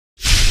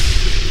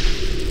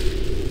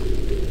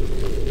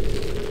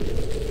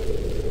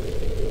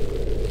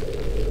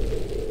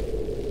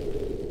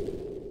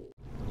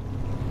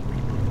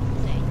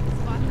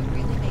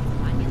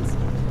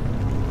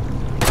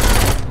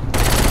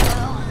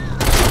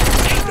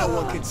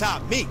one can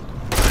top me.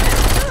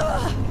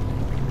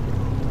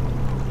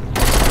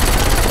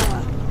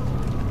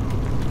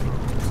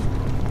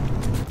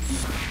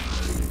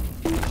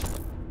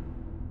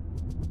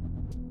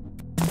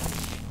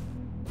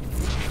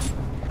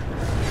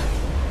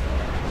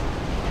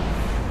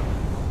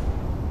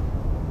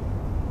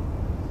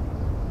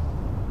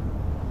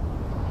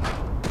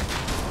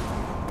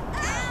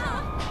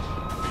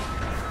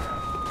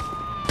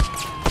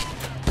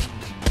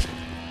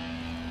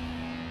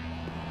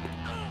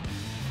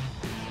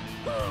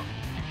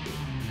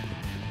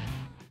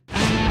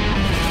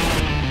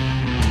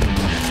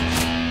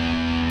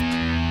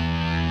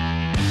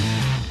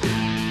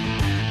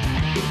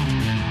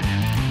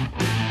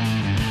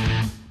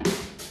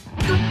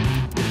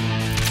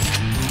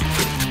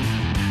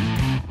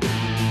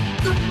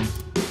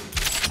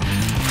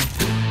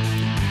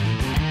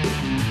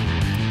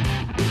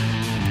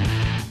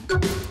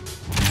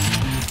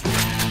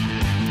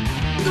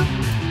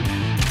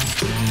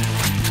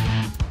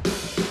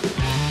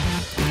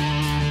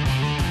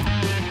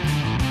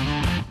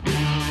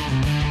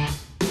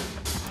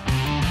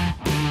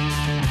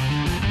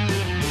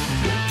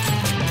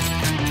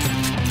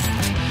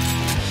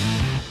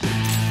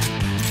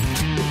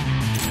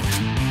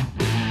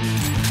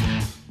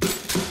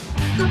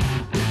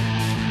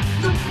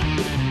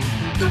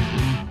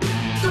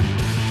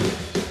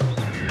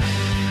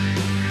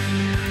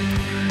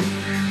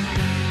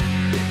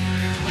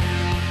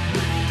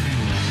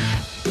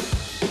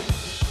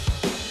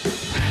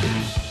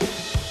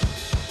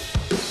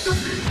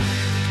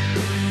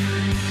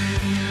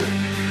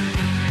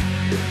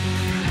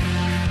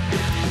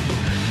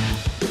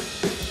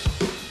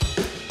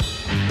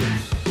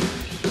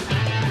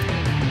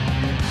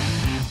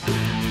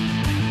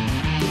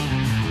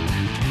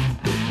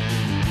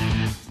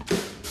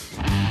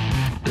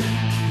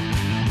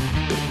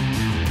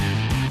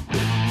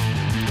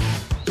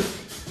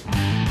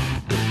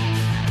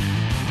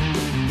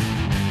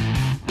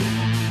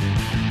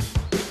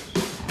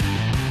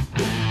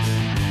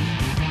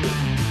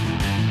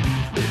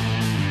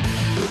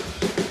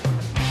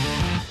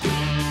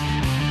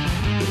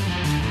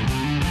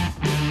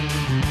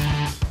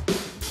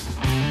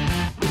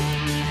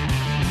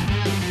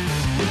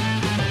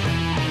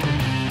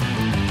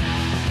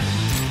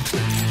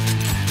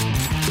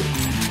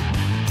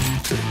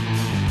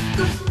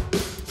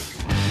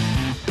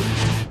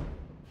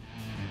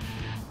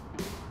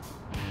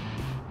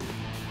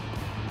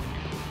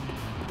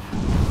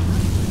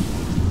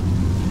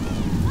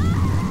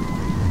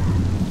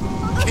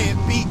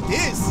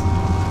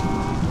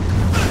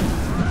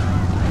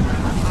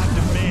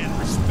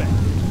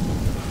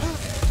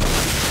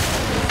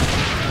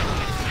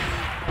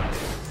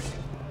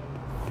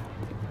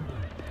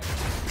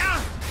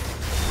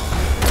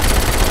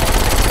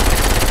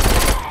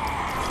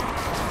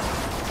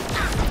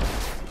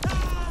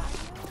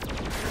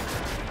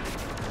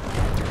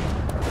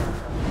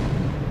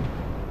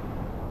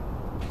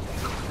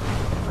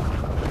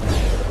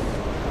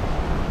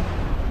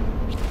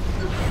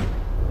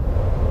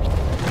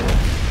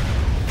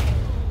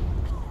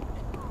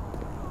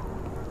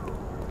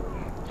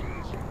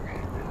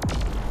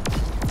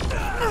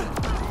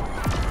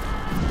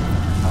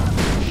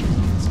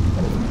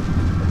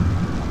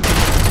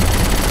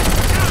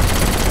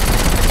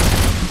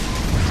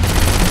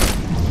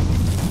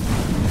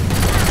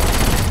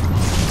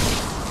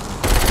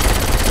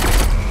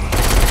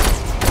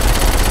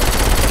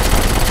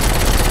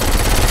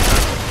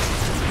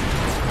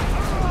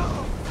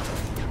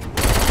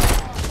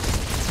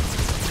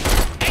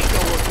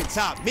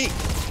 Top me.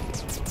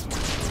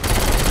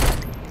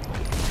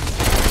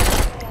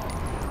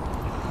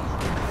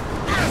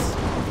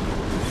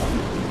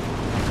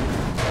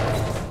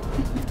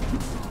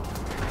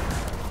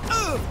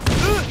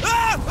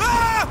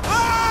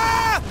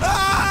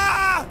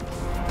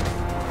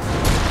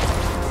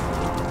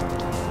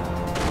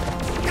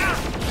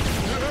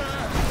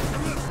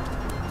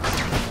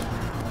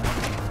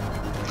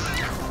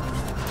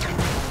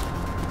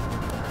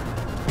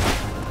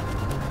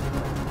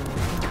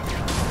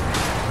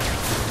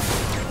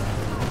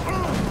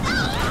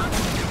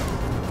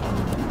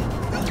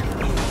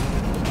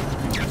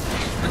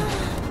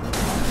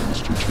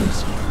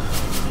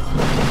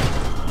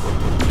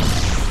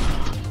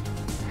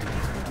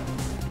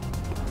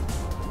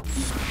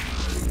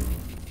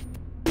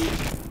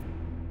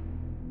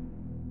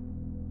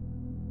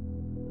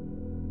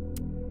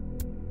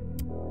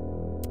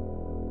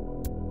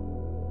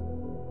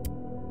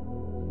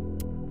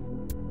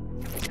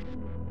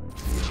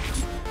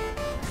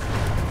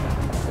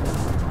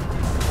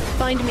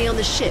 Find me on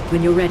the ship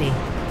when you're ready.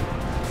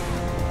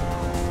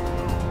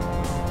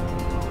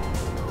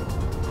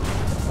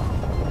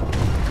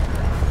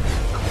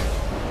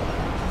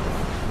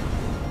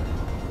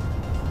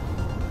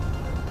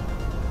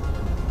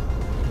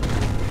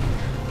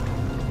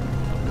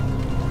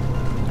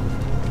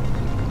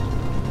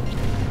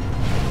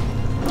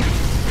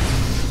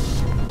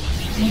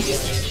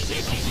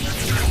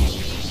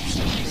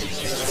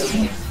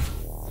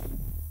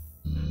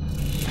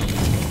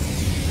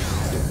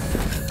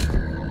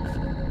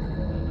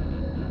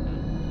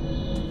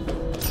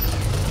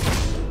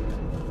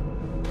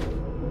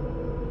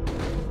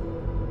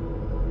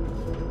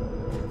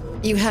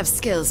 You have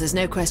skills, there's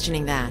no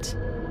questioning that.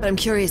 But I'm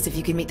curious if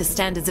you can meet the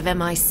standards of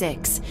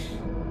MI6.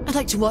 I'd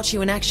like to watch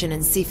you in action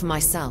and see for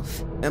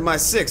myself.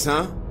 MI6,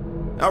 huh?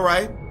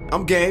 Alright,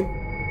 I'm game.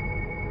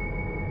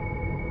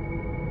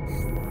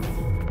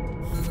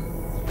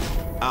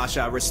 Ash,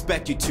 I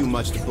respect you too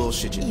much to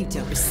bullshit you. You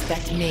don't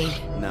respect me.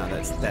 Nah,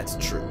 that's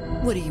true.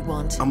 What do you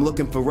want? I'm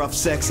looking for rough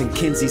sex and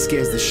Kinsey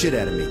scares the shit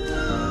out of me.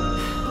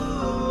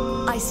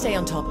 I stay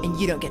on top and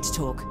you don't get to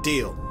talk.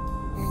 Deal.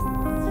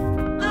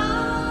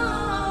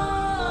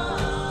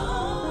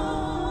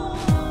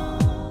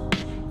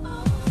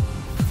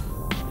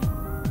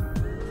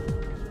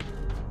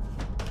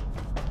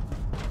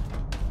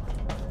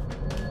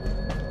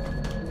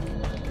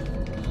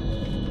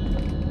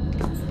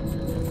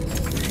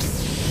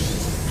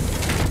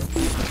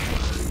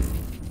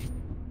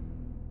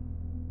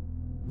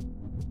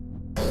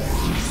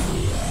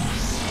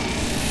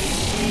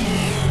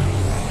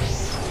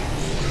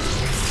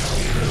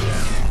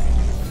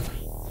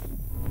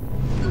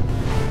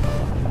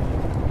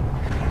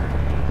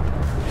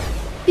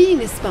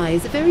 Being a spy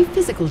is a very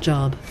physical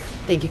job.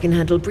 Think you can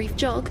handle a brief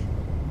jog?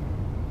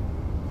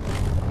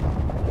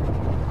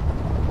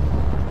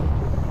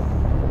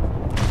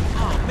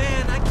 Oh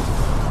man,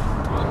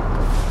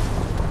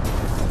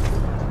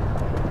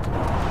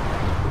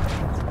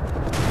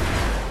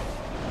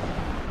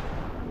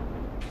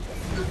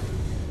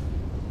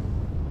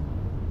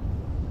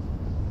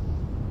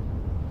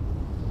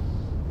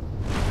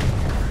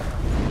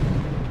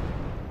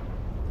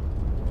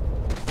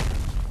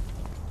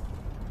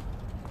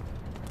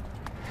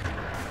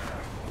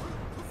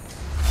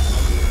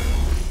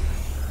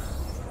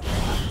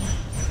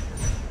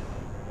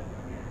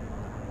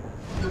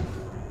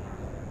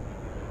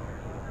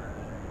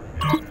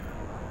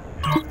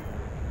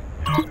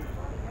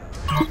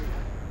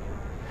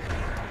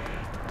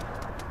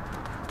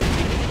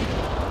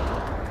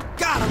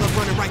 God, I love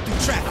running right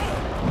through traffic.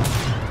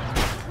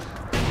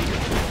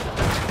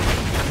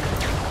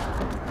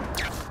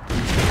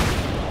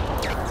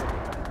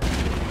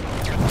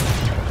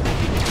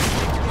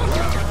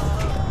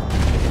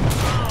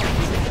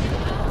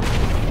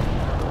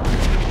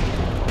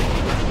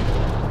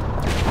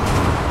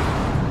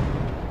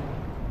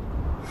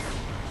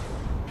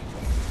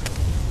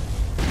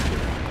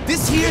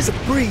 This here's a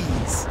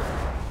breeze.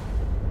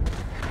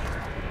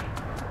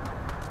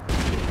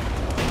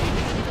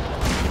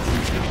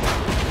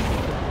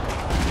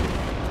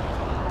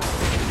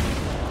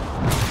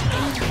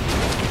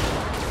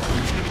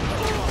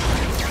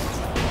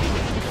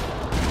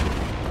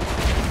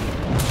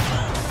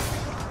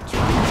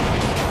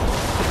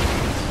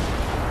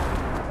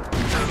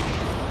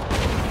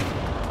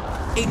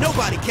 Ain't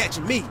nobody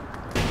catching me.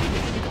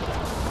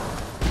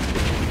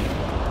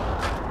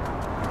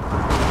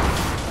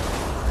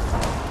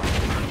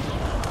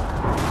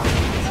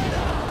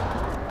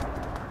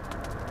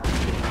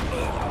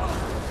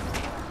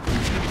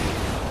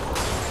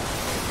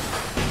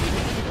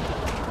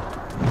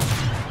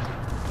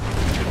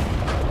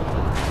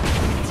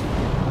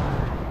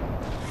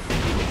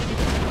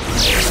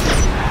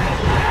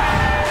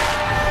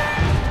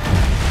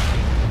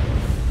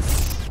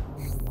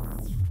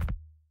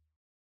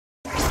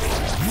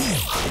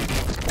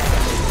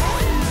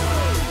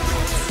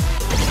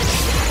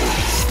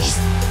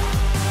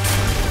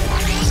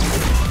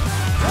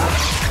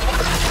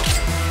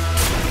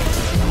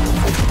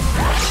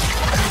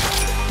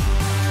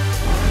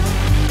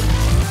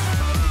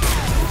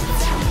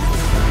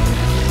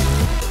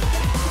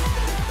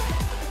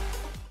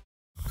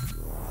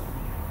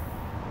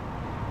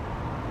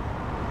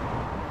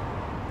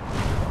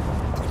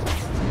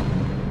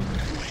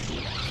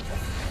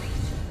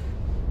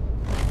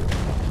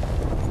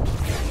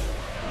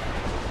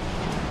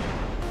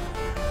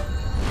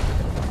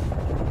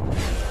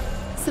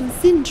 Some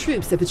thin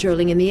troops are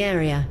patrolling in the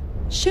area.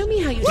 Show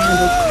me how you'd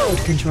handle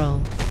crowd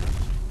control.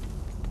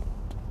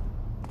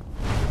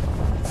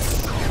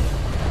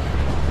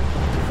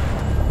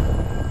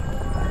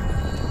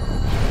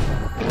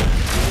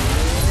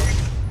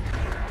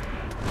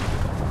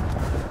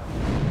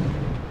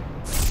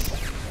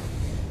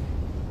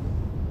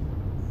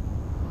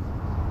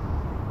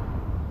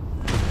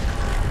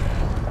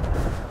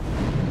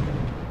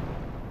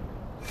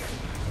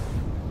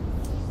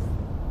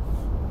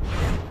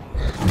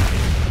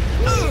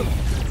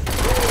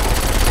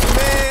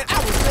 Man,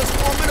 I was just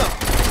warming up.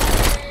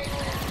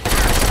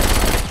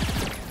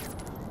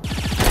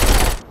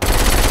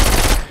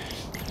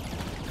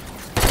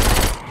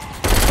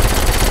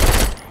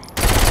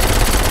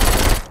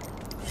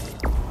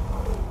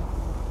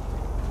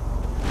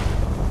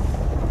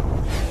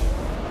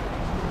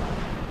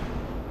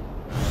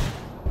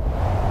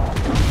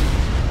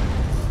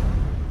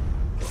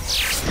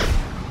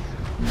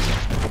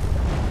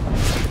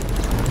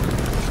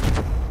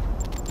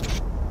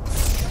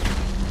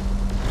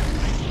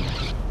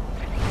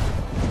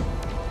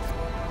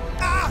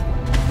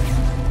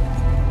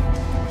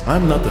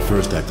 I'm not the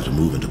first actor to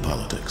move into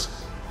politics,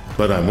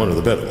 but I'm one of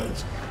the better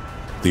ones.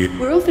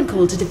 We're often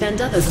called to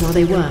defend others while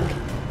they work.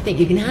 Think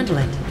you can handle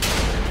it?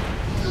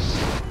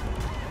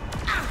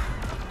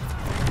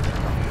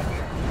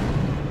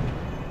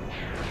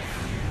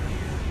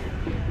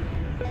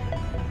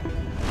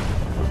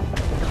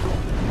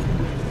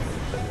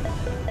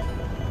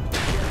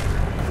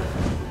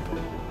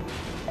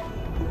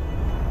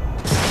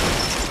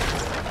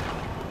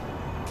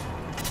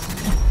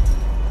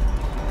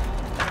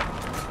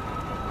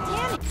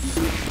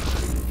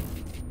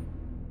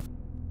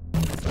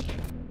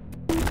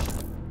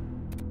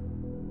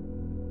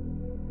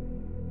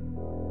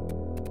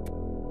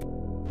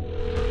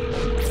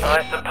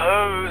 I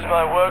suppose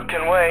my work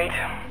can wait.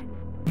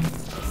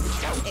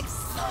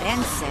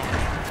 Expensive.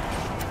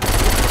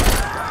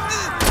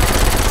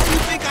 You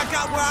think I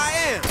got where I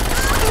am?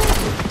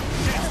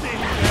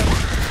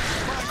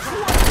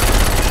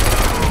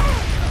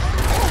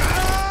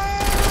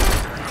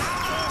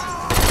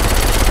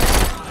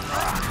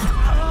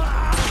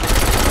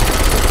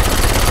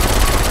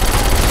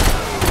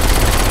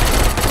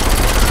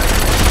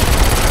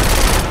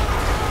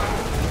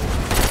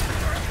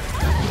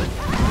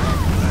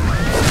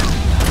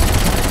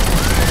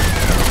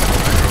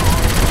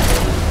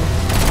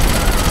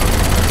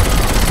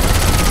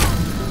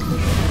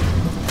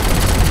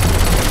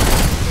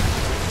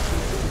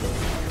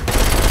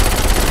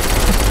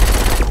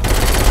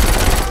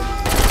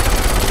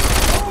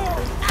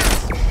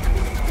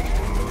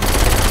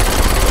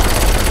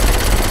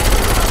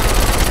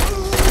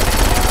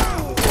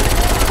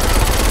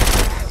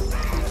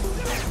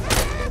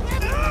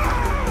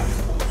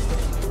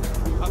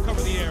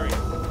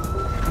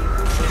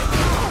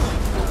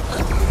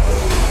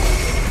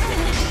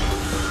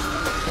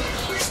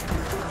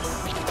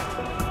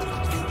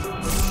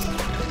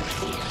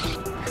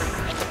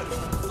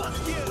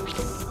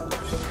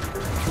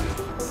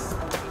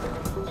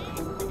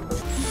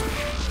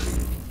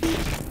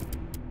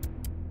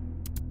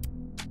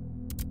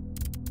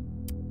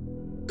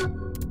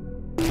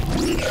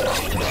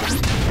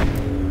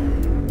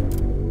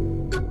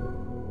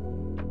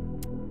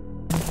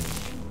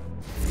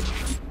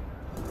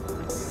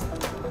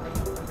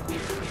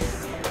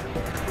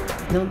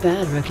 Not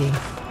bad, rookie.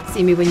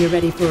 See me when you're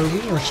ready for a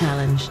real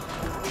challenge.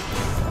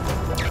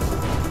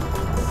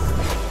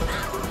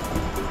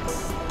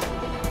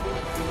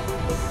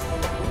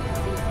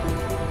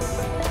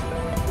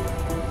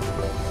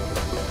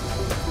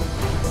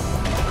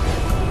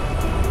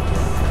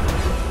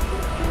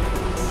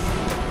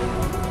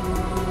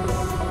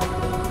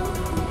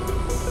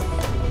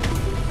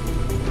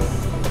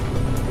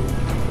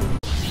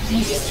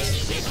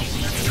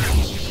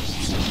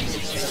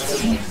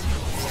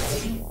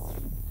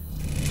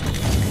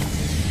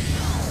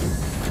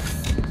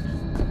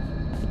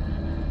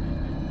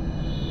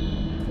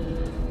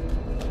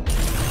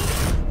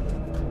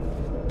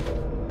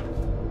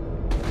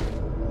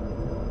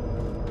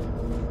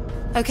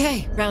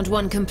 Okay, round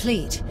one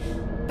complete.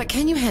 But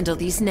can you handle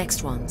these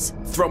next ones?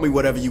 Throw me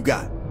whatever you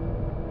got.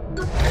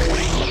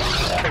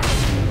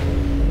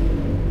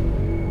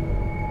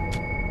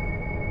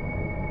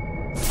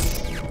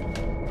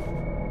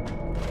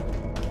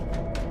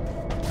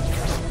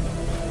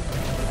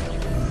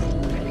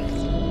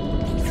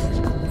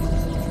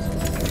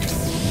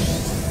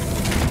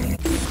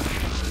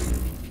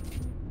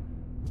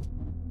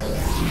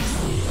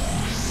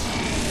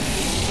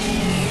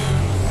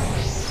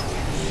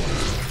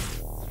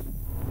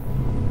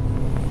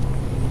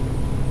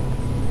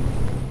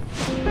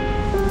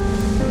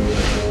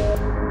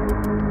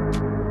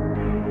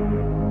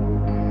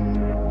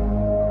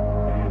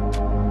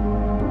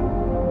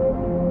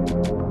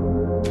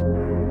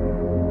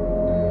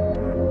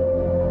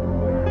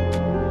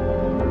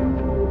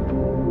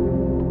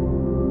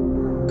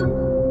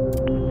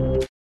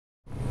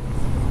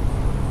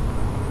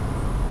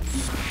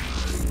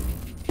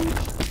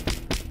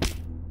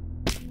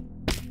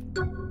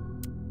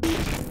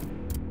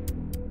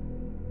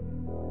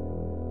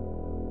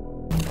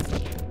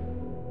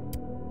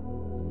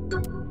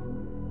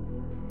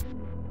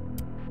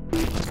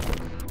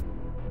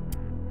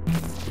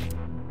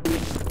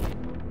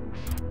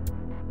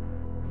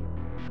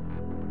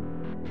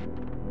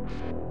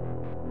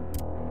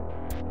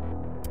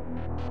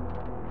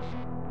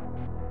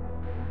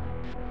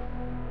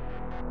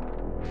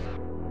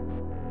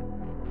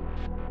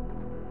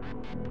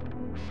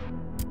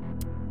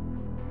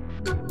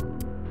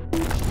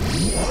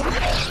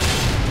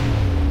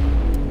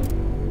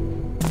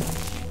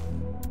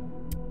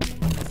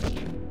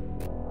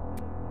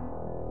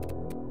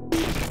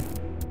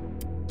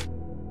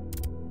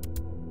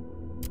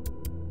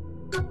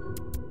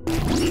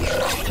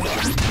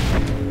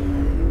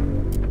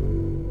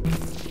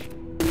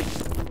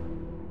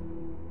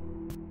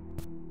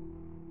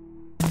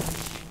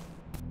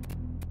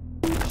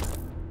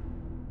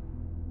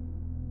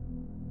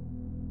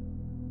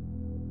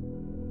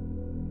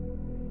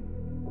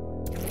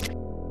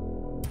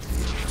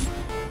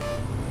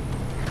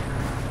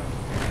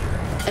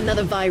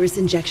 Another virus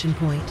injection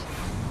point.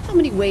 How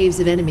many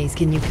waves of enemies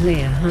can you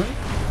clear, huh?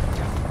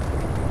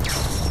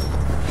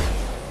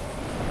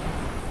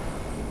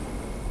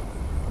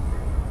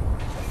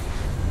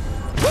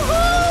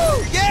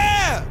 Woohoo!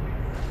 Yeah!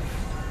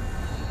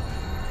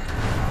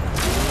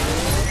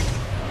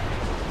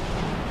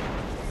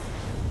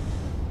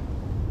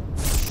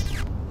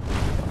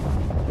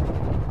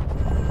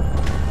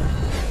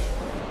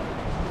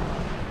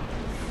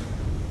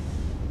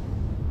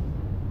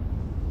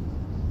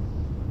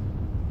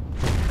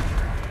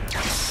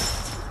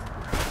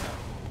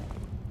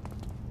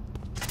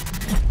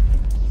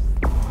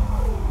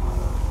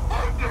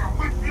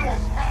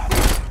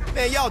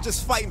 Man, y'all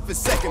just fighting for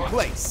second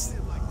place.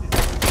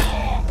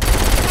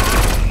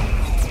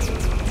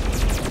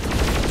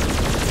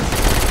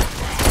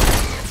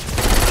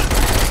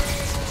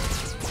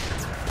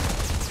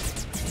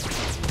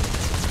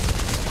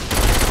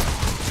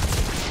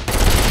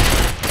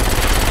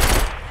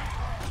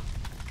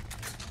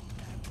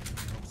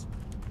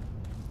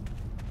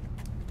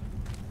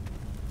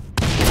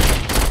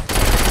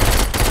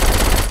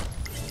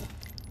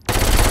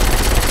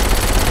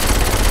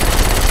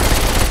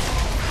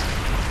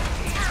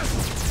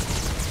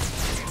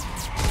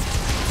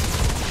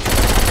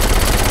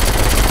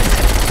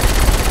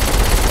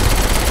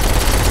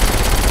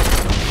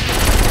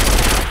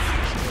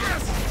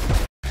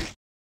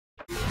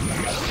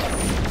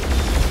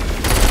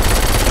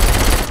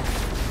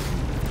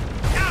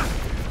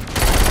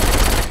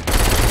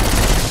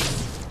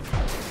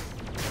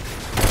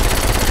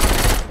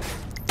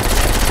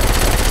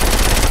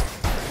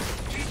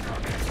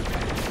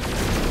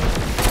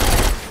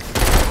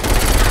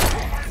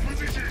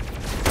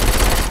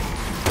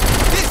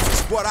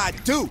 I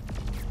do.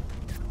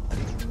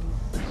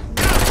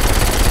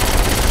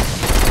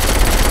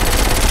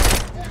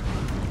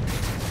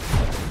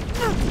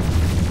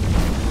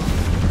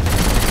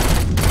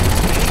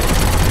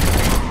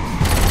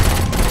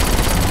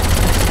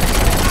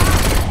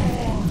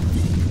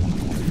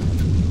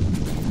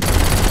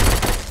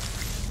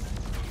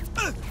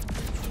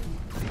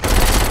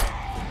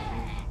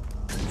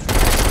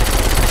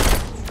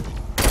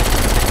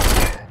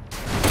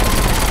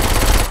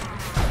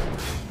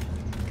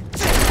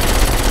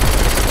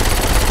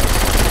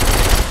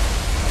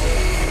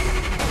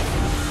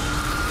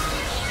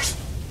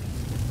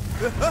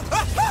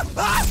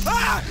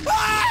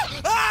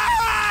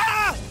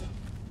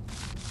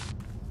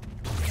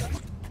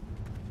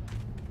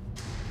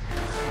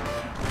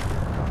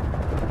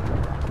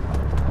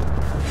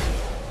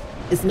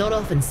 It's not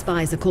often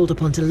spies are called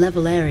upon to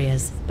level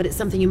areas, but it's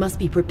something you must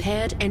be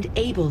prepared and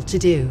able to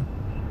do.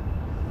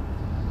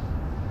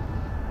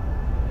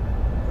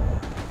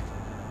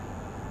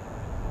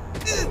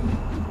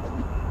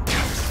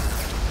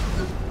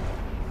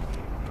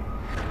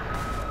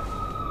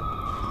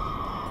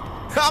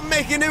 I'm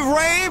making it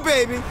rain,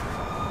 baby.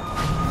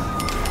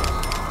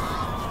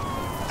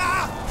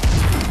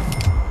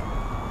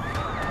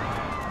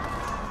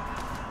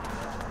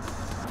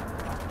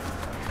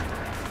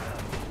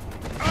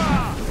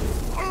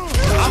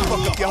 I'll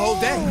fuck up your whole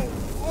day.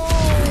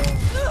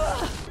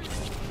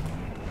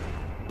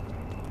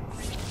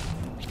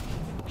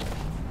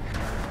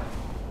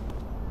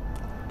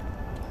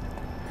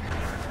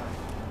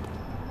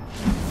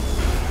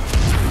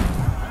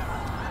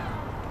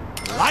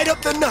 Light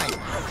up the night.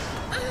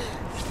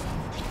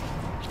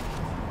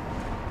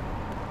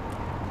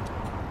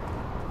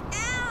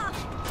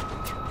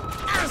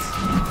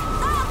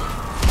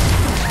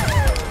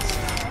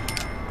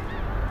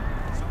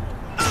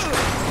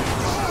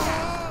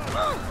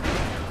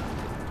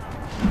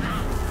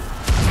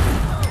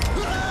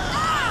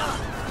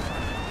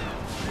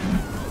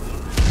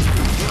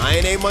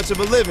 Ain't much of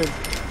a living.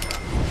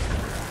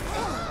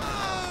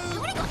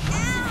 I'm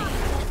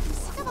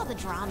sick of all the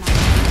drama.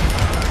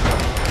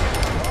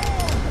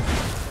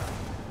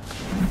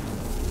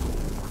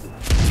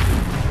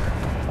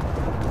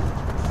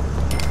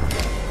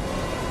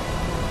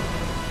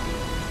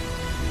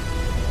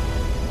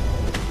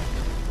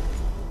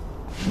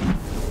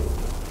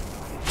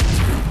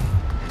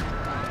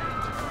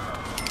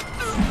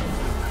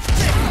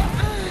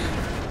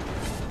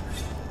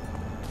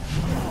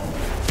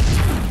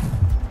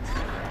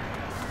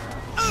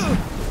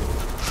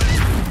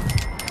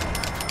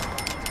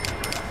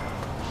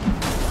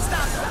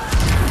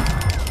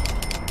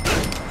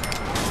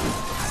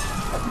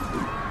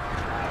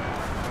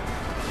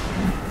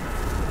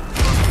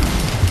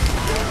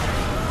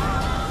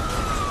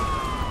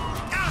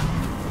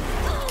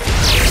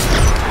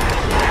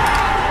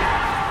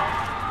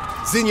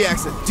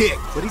 Zinniac's a dick,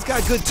 but he's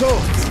got good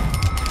toys.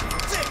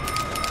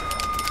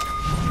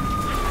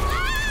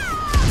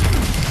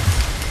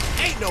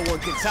 Ain't no one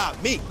can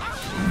top me.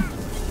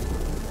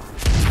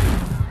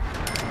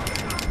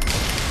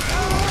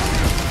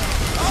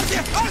 Oh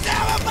shit! Oh shit!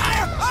 I'm on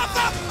fire!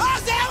 Oh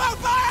shit! I'm on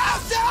fire! Oh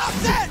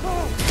shit! Oh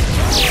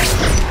shit!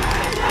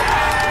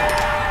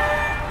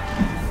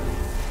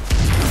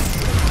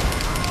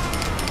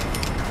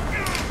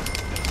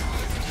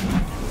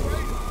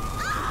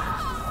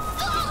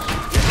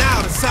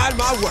 Now decide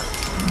my work.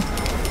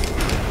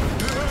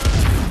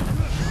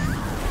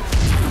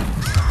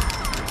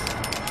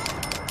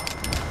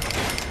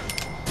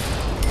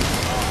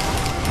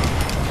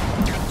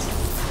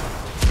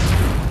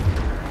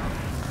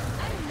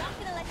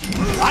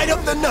 Light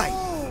up the night.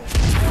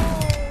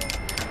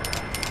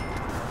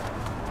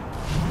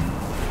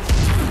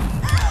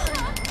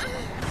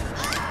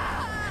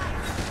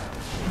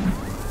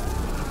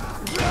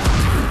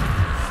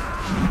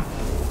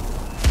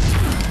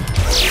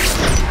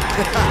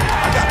 I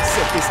gotta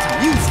set this to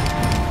music.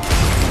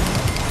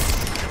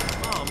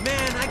 Oh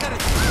man, I gotta.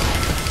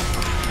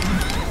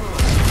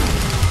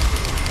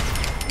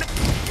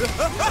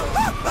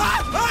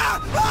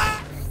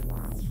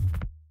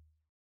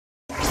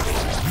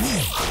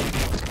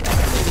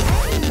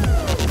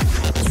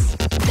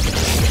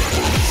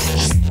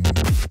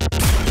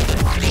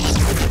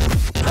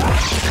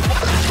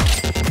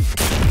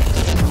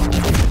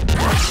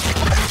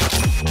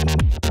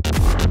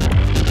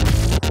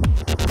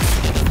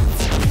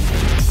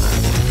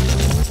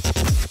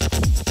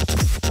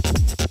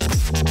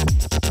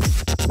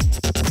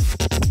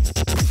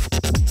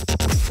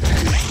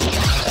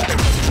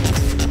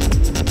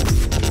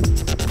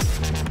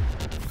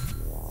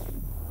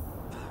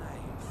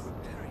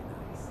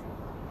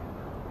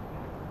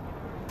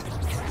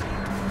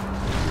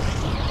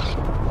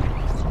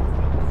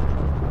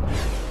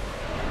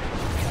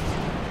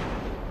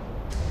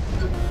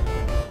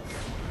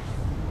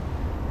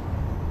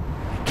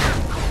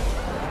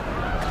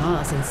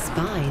 Cars and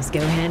spies go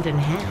hand in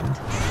hand.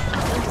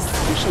 I found a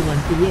special one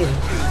for you.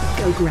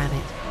 Go grab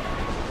it.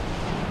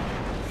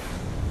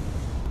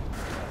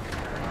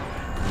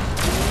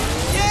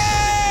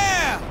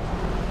 Yeah!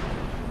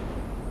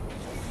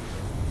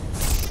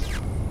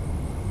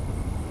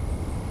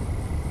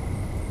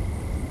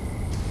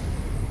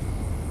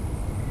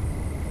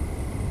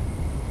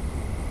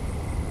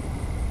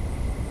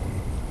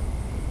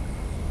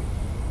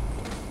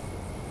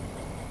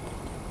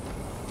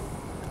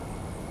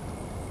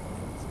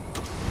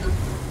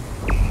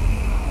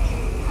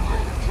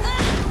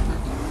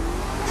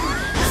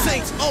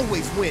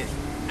 win.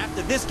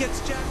 After this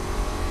gets checked.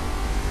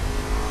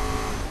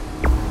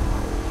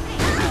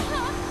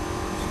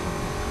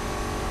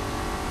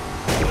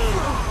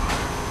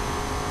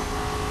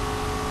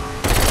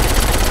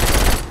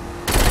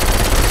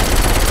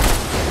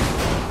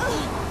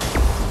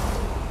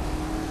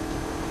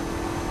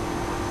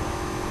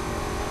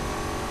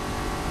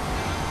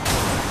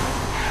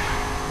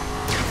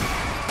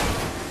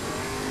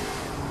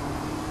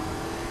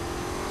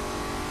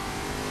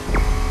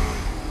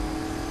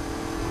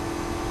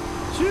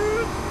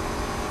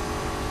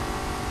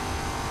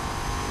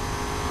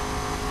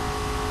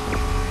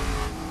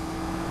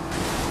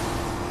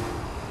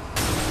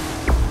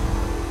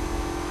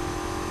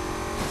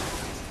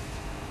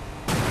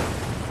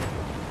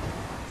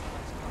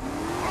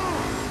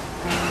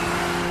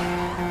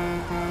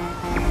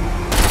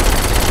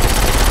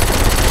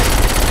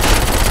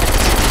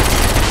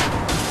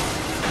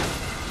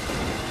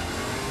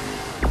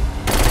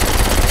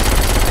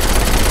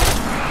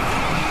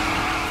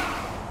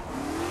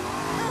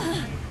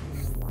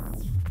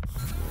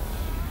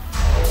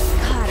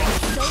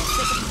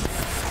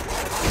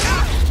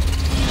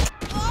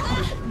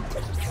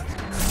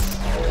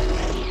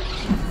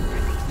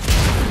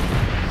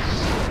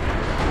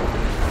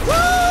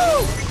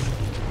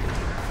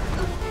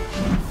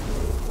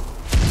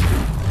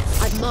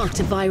 Marked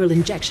a viral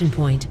injection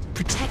point.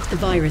 Protect the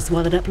virus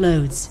while it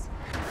uploads.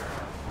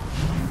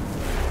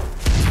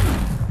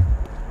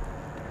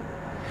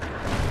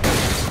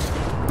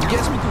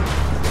 Guess we do.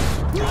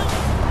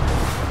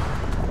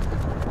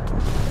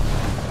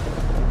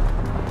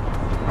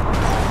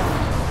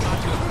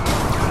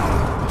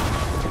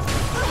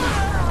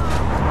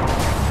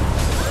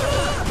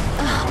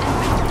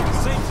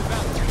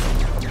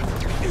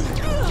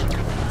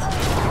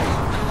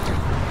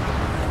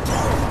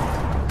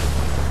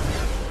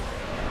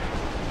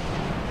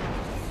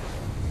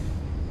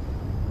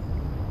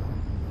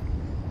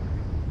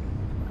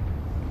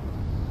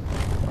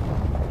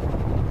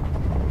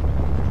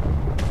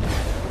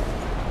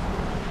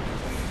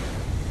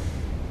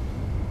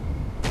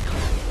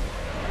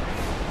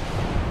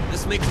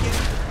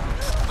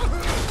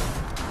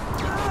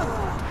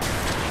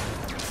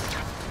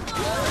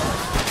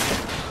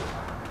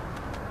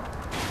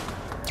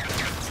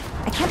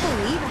 I can't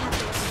believe I have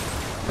to...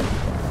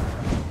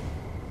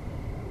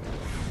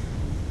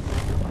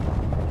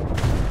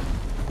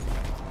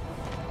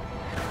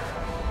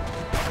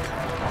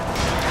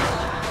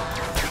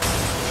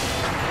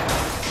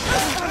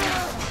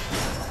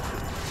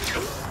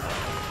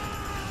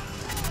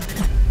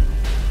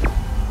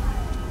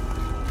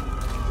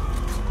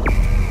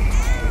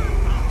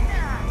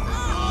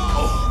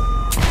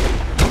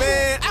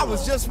 Man, I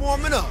was just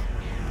warming up.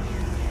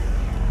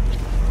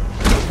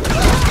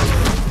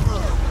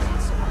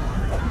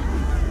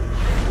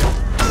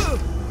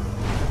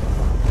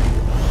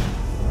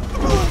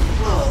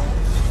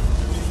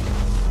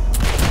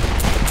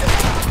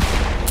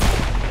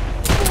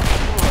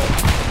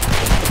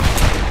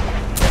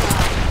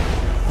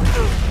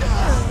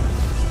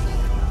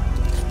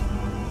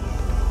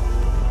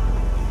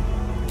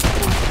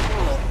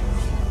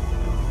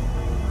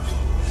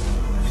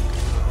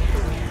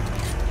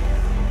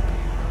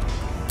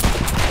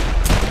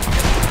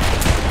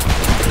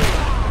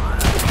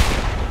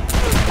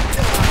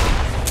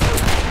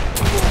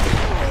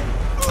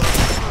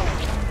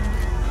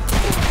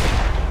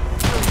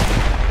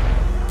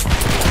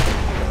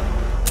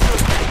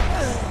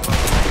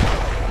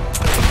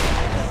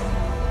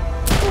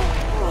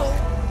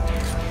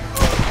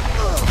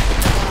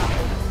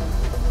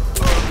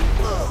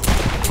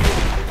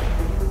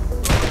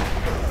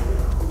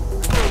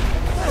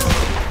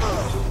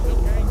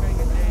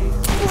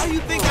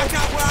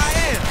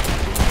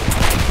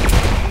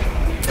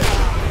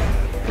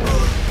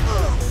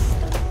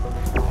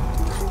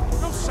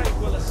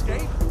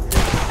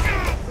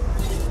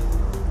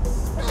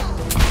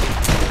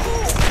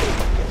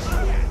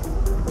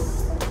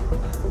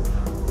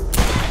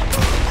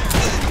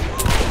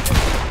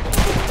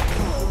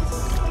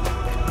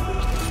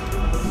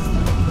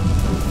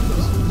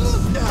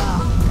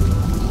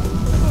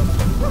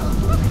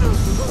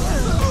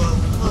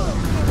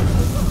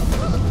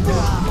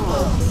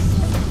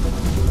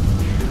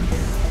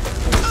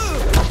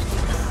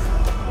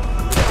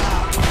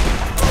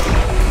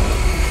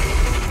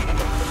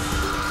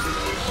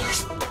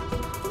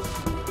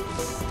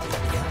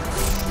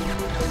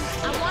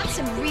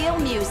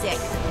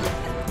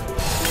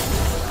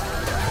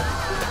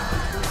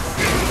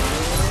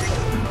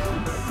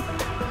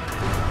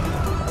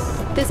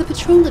 There's a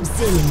patrol of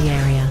Zin in the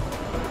area.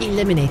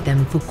 Eliminate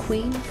them for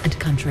Queen and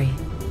country.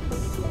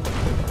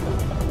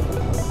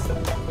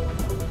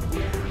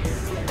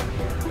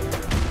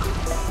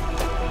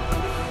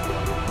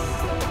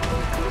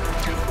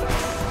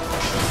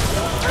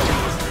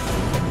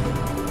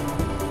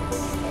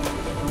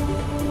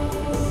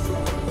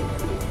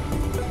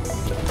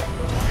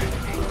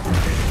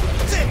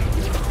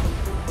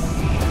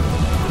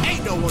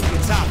 Ain't no one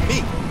can top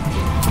me.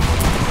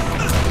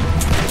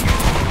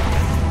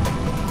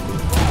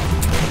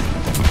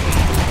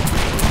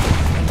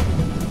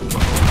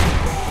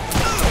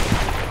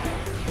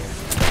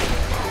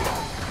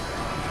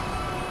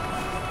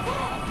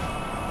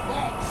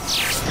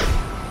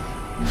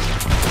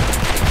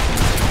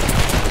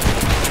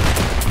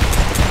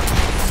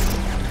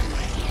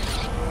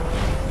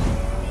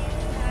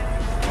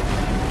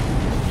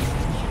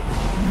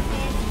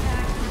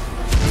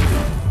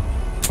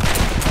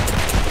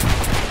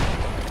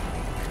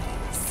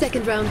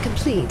 second round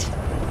complete.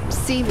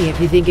 See me if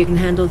you think you can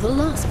handle the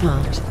last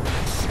part.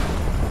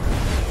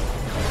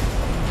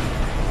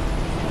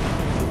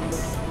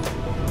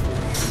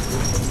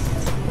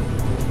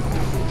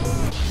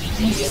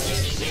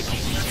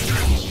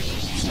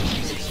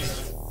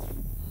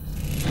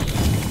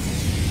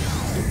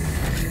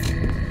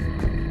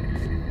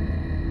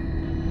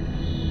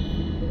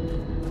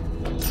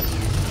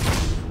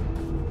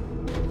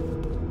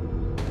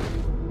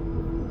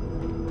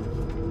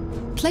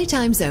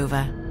 Playtime's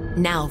over.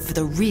 Now for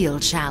the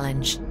real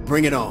challenge.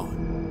 Bring it on.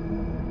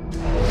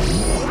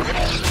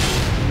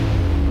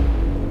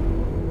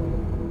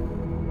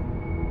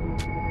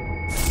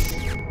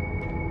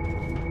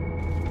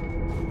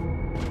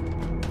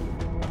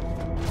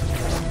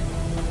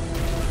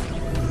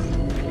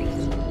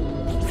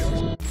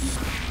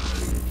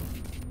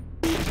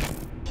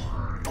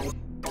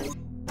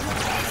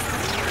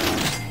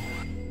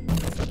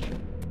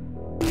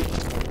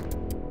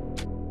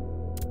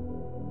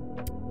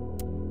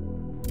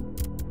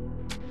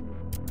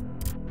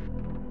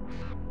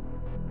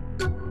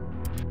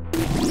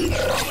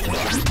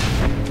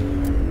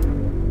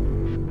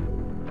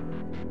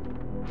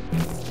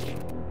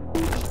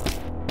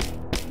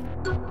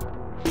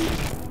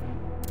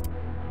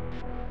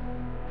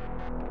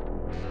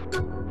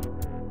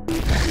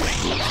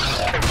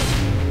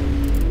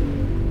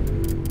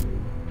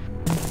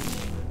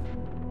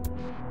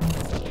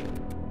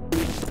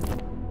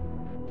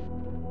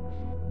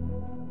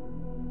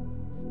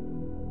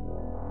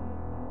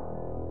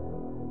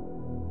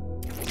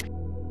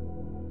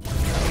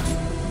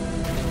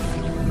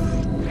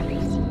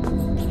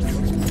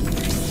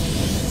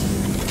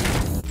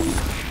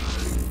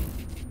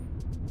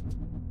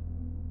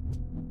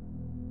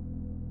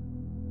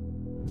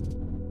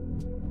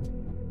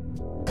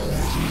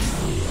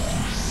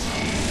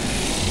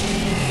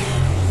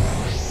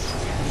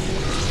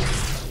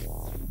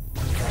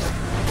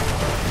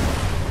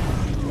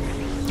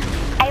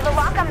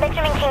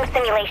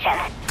 Simulation.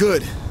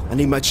 Good. I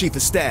need my chief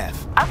of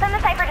staff. I'll send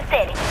the cipher to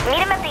Sid.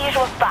 Meet him at the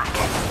usual spot.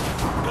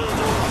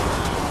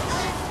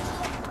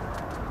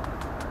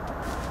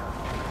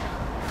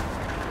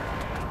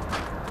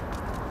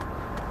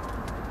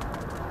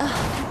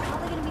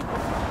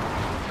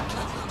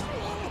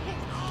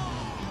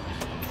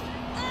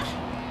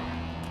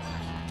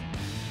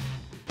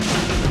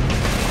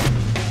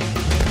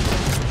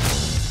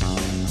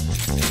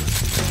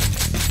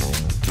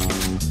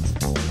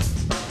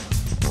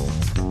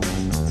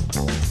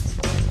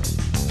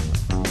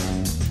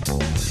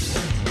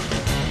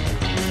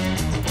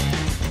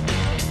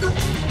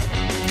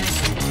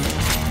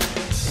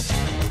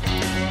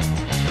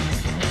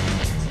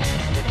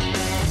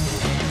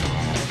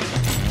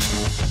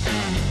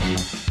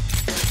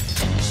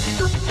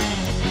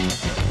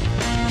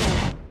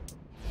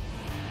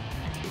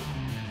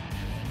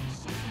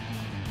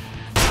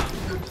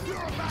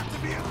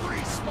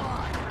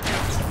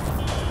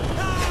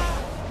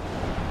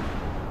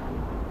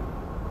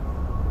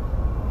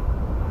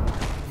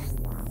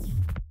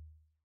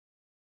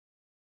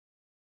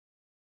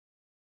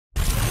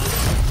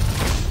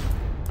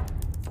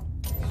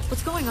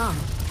 What's going on?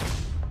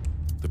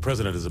 The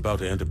president is about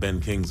to enter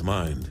Ben King's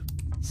mind.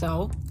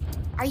 So?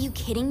 Are you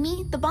kidding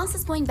me? The boss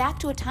is going back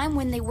to a time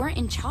when they weren't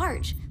in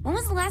charge. When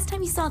was the last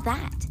time you saw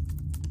that?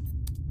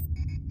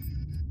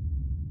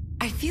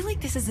 I feel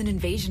like this is an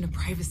invasion of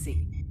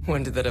privacy.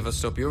 When did that ever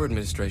stop your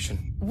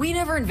administration? We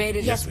never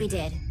invaded. Yes, we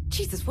did.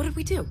 Jesus, what did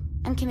we do?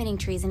 I'm committing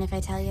treason if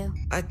I tell you.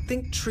 I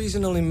think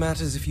treason only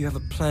matters if you have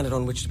a planet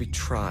on which to be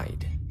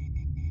tried.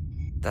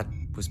 That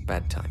was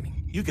bad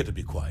timing. You get to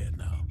be quiet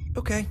now.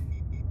 Okay.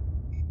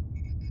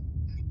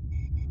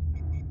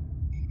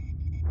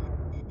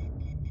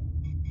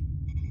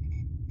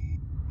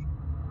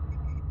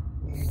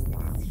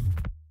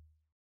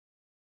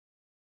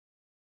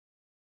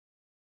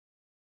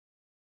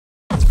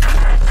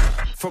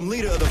 From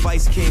leader of the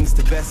Vice Kings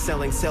to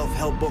best-selling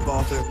self-help book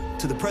author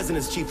to the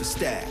president's chief of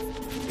staff,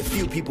 a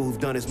few people who've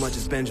done as much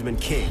as Benjamin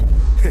King.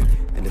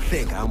 And to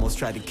think I almost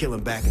tried to kill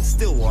him back in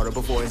Stilwater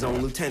before his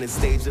own lieutenant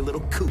staged a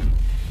little coup.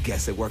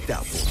 Guess it worked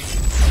out for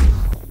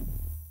him.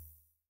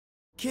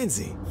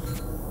 Kinsey,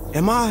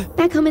 am I?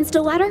 Back home in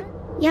Stilwater?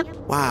 Yep.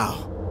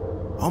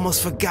 Wow.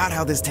 Almost forgot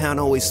how this town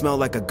always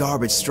smelled like a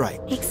garbage strike.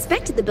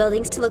 Expected the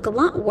buildings to look a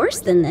lot worse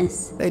than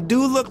this. They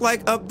do look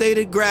like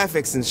updated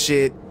graphics and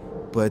shit,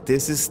 but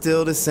this is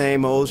still the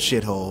same old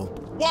shithole.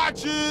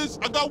 Watches!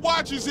 I got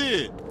watches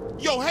here.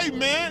 Yo, hey,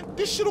 man,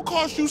 this shit'll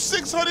cost you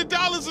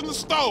 $600 in the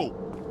store.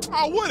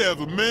 Oh,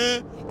 whatever,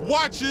 man.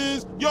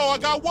 Watches. Yo, I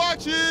got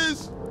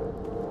watches.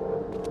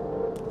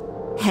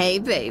 Hey,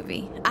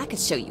 baby. I could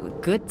show you a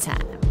good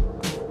time.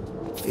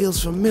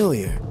 Feels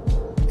familiar.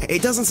 Hey,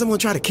 doesn't someone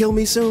try to kill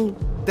me soon?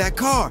 That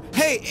car.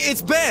 Hey,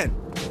 it's Ben!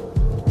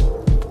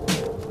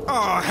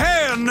 Oh,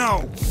 hell no!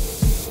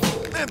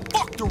 Man,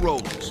 fuck the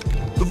rollers.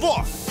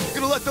 LeVar,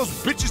 you gonna let those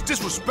bitches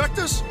disrespect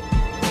us?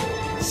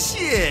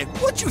 Shit,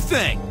 what you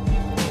think?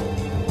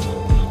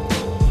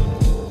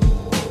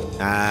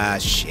 Ah,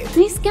 shit.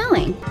 Nice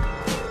going.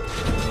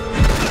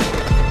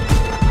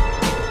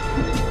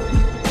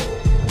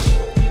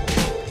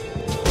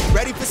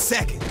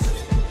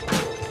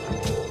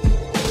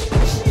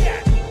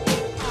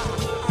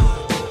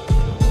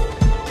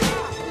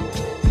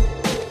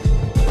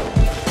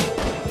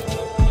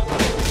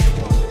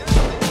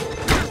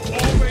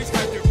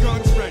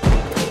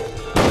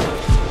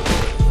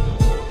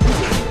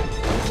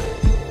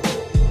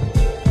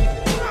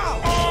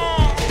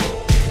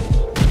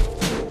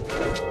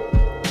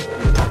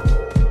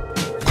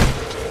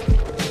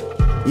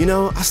 You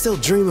know, I still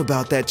dream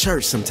about that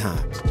church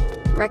sometimes.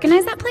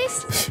 Recognize that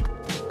place?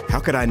 How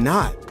could I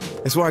not?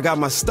 That's where I got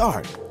my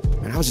start.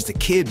 Man, I was just a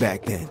kid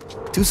back then.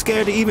 Too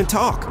scared to even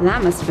talk.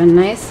 That must have been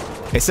nice.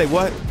 Hey, say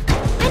what?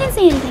 I didn't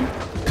say anything.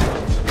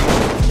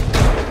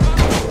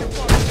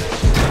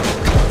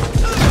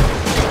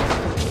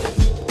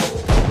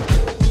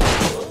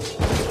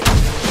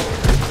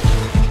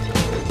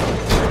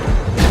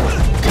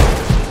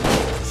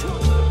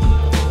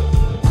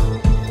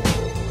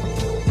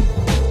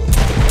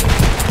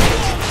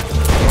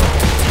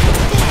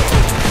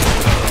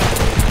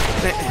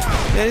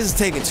 Man, this is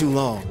taking too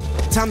long.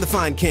 Time to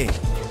find King.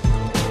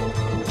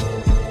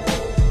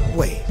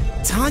 Wait,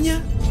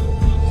 Tanya?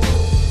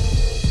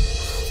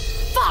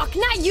 Fuck,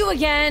 not you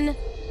again!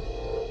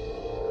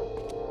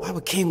 Why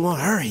would King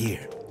want her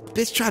here?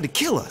 Bitch tried to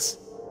kill us.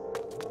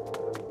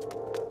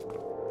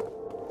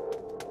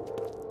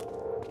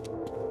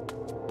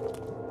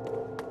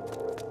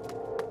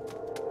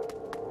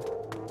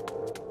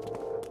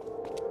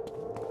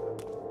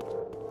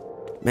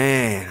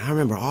 Man, I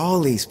remember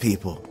all these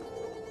people.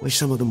 Wish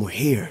some of them were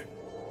here.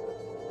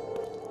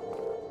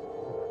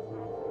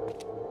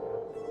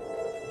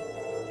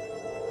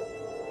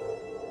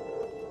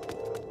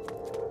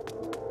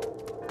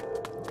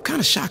 I'm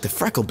kinda shocked the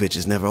freckle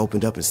bitches never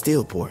opened up in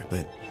Stilwater,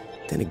 but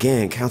then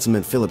again,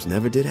 Councilman Phillips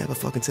never did have a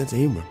fucking sense of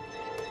humor.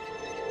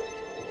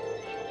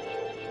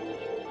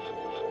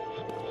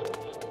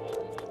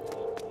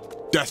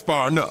 That's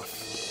far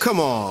enough. Come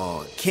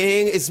on,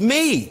 King, it's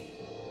me!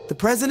 The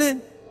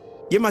president?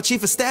 You're my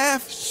chief of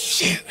staff?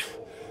 Shit.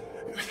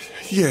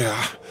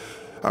 Yeah,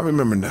 I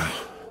remember now.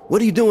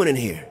 What are you doing in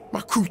here?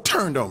 My crew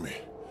turned on me.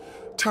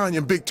 Tanya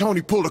and Big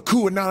Tony pulled a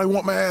coup and now they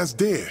want my ass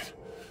dead.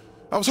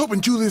 I was hoping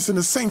Julius and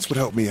the Saints would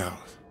help me out.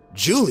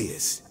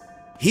 Julius?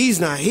 He's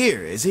not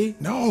here, is he?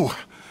 No,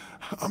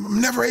 I'm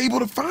never able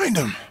to find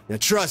him. Now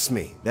trust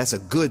me, that's a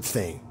good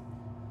thing.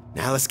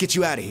 Now let's get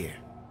you out of here.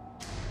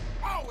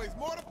 Always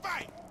more to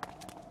fight.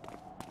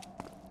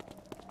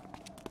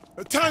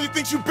 Tanya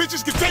thinks you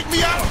bitches can take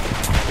me out?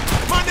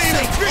 My name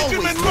is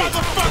Benjamin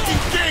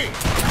motherfucking King!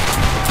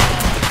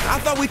 I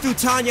thought we threw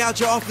Tanya out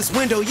your office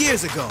window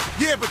years ago.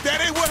 Yeah, but that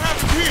ain't what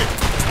happened here.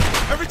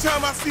 Every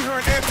time I see her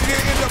and Anthony,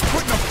 they end up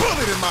putting a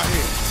bullet in my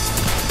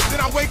head.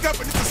 Then I wake up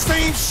and it's the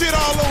same shit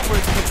all over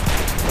again.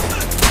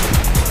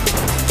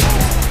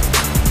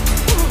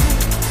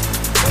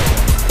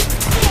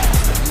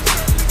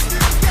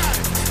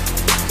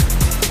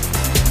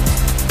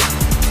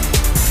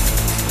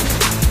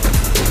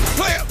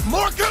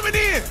 More coming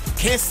in!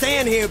 Can't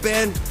stand here,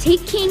 Ben.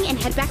 Take King and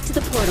head back to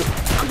the portal.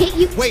 I'll get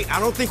you. Wait,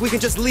 I don't think we can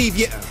just leave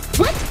yet.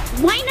 What?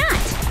 Why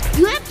not?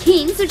 You have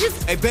King, so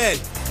just. Hey, Ben,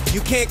 you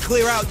can't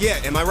clear out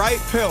yet, am I right?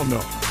 Hell no.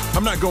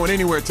 I'm not going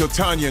anywhere till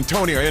Tanya and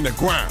Tony are in the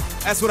ground.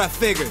 That's what I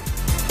figured.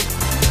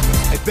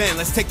 Hey, Ben,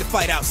 let's take the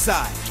fight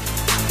outside.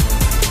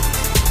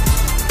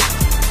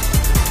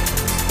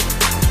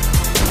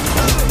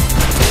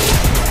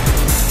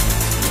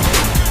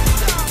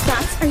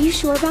 Boss, are you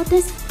sure about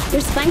this?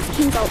 There's Vice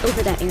Kings all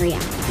over that area.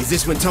 Is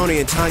this when Tony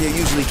and Tanya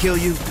usually kill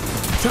you?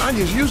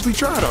 Tanya's usually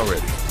tried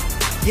already.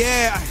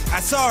 Yeah,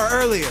 I saw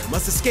her earlier.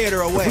 Must have scared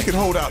her away. If we can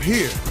hold out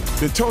here,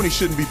 then Tony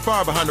shouldn't be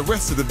far behind the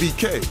rest of the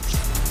VKs.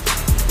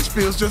 This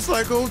feels just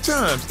like old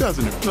times,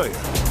 doesn't it, player?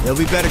 There'll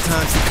be better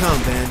times to come,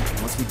 Ben,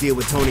 once we deal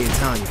with Tony and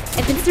Tanya.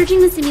 I've been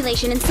searching the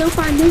simulation, and so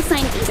far no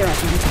sign of either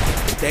of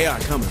them. They are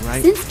coming,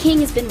 right? Since King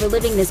has been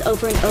reliving this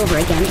over and over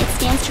again, it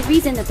stands to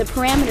reason that the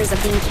parameters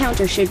of the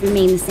encounter should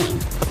remain the same.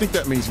 I think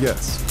that means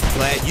yes.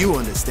 Glad you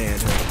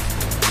understand her.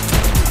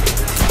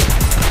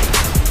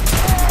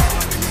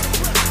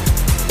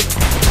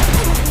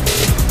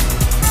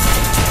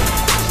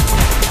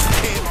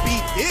 Can't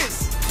beat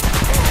this.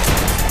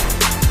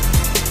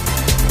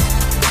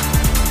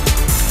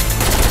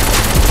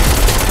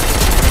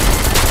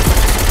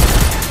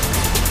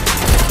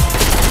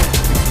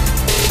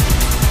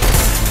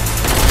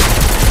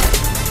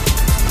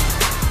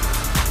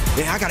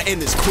 Man, I gotta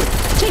end this quick.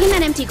 Check in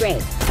that empty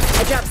grave.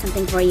 I dropped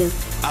something for you.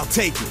 I'll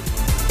take it.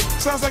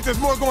 Sounds like there's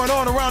more going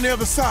on around the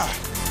other side.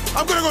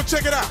 I'm gonna go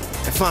check it out.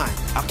 Fine,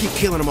 I'll keep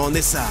killing them on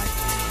this side.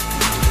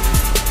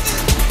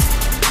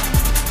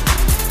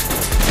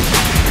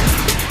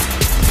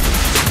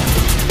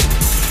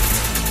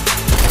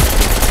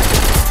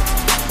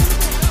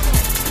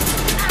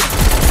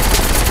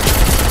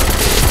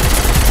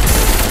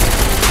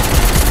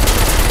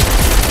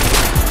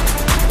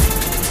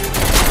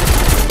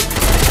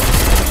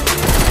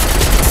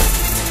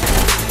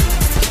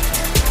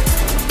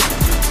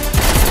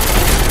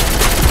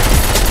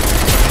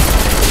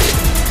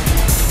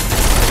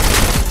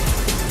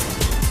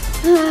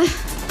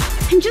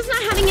 I'm just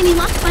not having any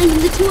luck finding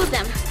the two of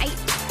them.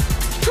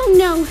 Oh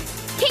no!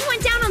 King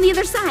went down on the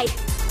other side.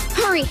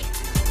 Hurry!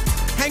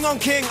 Hang on,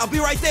 King. I'll be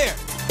right there.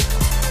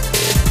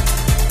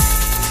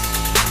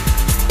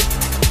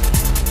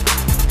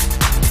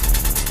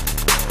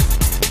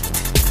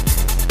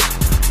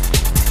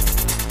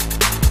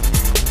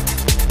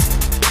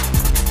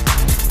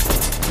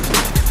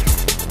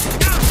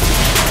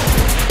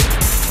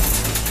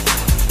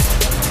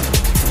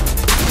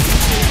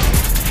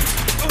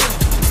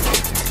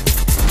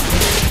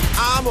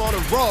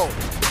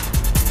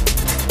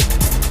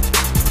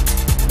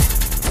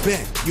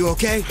 Ben, you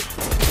okay?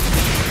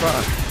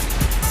 Fine.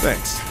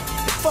 Thanks.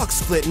 Fuck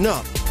splitting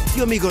up.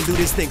 You and me gonna do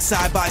this thing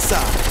side by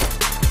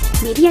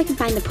side. Maybe I can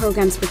find the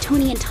programs for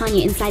Tony and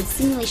Tanya inside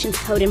simulation's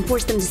code and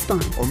force them to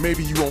spawn. Or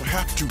maybe you won't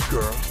have to,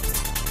 girl.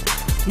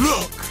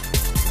 Look!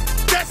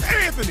 That's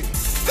Anthony!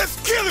 Let's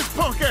kill his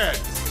punk ass!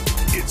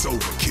 It's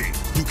over, King.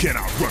 You can't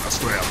outrun us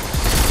forever.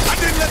 I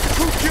didn't let the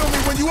crew kill me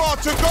when you all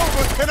took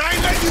over, and I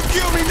ain't letting you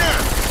kill me now!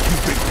 You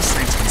think the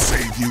Saints can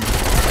save you?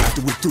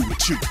 After we're through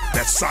with you,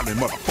 that silent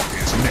motherfucker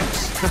is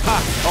next.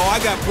 Oh,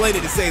 I got plenty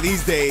to say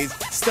these days.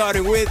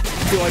 Starting with,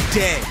 you're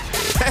dead.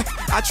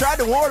 I tried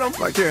to warn him.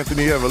 Like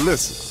Anthony ever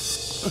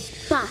listen.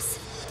 Boss,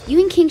 you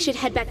and King should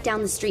head back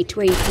down the street to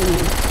where you came in.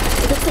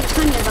 It looks like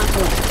Tanya's on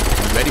her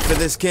way. You ready for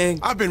this, King?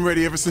 I've been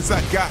ready ever since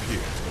I got here.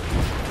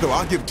 Though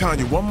I'll give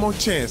Tanya one more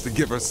chance to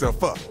give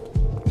herself up.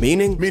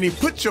 Meaning? Meaning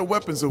put your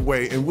weapons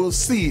away and we'll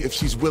see if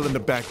she's willing to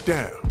back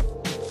down.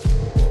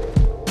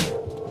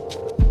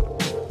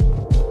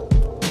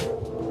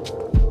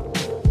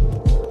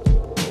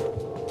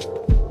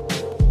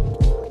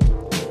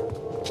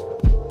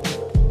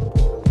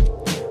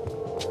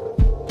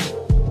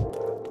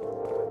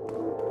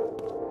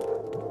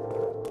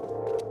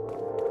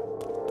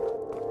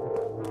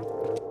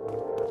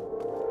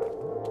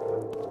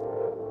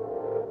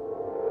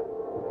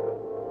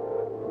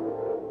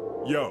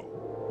 Yo,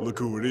 look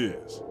who it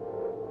is.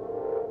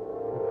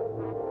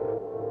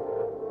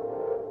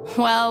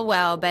 Well,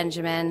 well,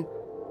 Benjamin.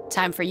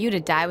 Time for you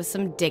to die with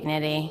some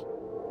dignity.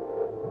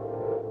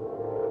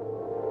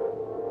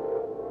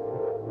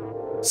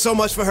 So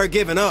much for her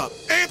giving up.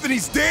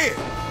 Anthony's dead!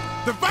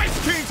 The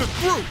Vice Kings are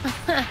through!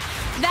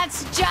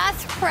 That's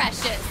just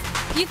precious.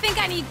 You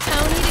think I need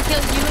Tony to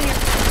kill you and your...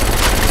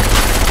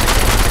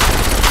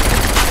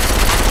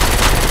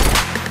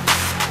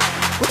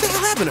 What the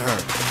hell happened to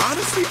her?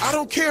 Honestly, I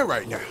don't care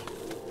right now.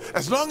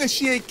 As long as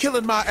she ain't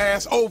killing my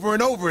ass over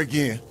and over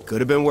again.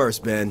 Could have been worse,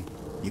 Ben.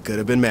 You could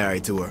have been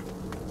married to her.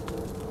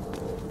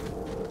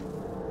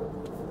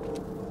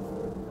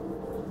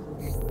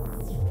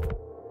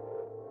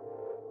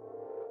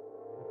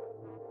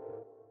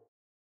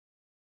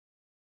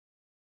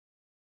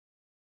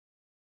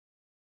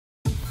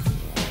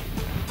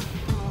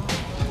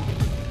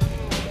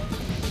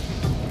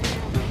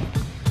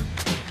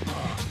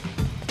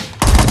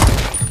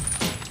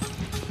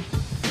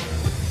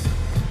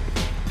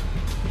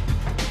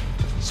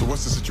 So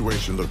what's the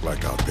situation look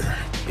like out there?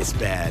 It's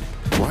bad.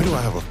 Why do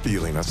I have a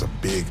feeling that's a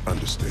big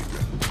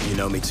understatement? You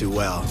know me too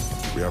well.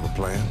 We have a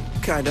plan?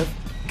 Kind of.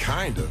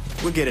 Kind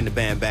of. We're getting the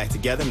band back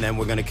together, and then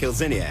we're gonna kill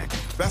Zinniac.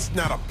 That's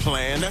not a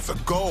plan, that's a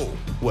goal.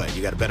 What,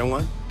 you got a better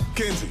one?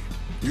 Kenzie,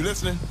 you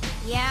listening?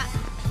 Yeah.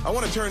 I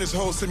want to turn this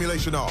whole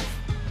simulation off.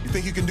 You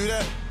think you can do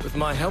that? With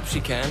my help, she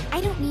can.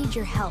 I don't need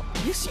your help.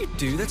 Yes, you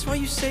do. That's why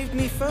you saved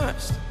me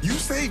first. You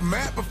saved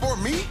Matt before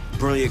me?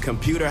 Brilliant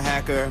computer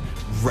hacker,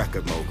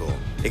 record mogul.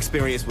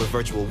 Experience with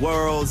virtual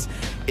worlds,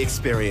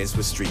 experience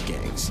with street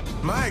gangs.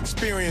 My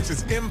experience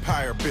is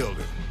empire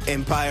building.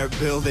 Empire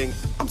building?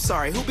 I'm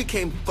sorry, who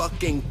became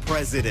fucking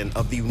president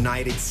of the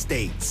United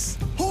States?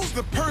 Who's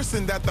the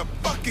person that the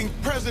fucking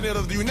president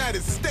of the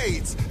United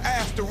States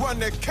asked to run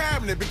their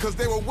cabinet because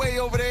they were way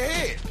over their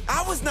head?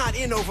 I was not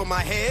in over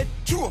my head.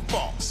 True or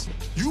false?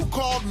 You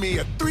called me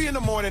at 3 in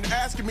the morning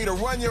asking me to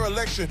run your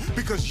election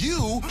because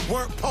you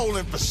weren't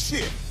polling for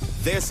shit.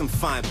 There's some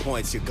fine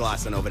points you're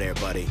glossing over there,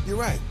 buddy. You're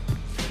right.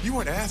 You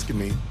weren't asking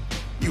me,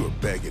 you were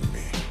begging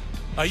me.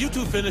 Are you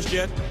two finished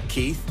yet?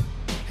 Keith,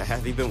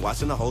 have you been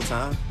watching the whole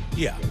time?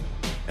 Yeah.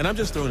 And I'm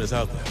just throwing this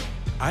out there.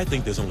 I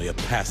think there's only a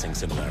passing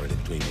similarity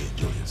between me and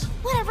Julius.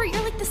 Whatever,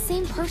 you're like the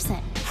same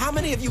person. How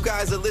many of you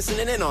guys are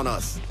listening in on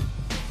us?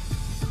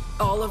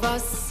 All of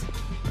us?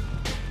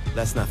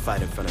 Let's not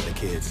fight in front of the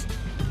kids.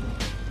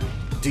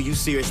 Do you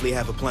seriously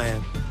have a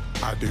plan?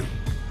 I do.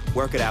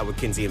 Work it out with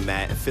Kinsey and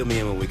Matt and fill me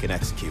in when we can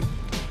execute.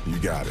 You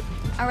got it.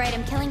 All right,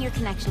 I'm killing your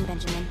connection,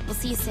 Benjamin. We'll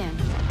see you soon.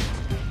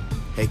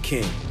 Hey,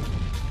 King.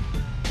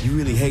 You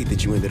really hate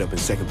that you ended up in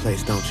second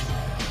place, don't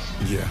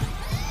you? Yeah.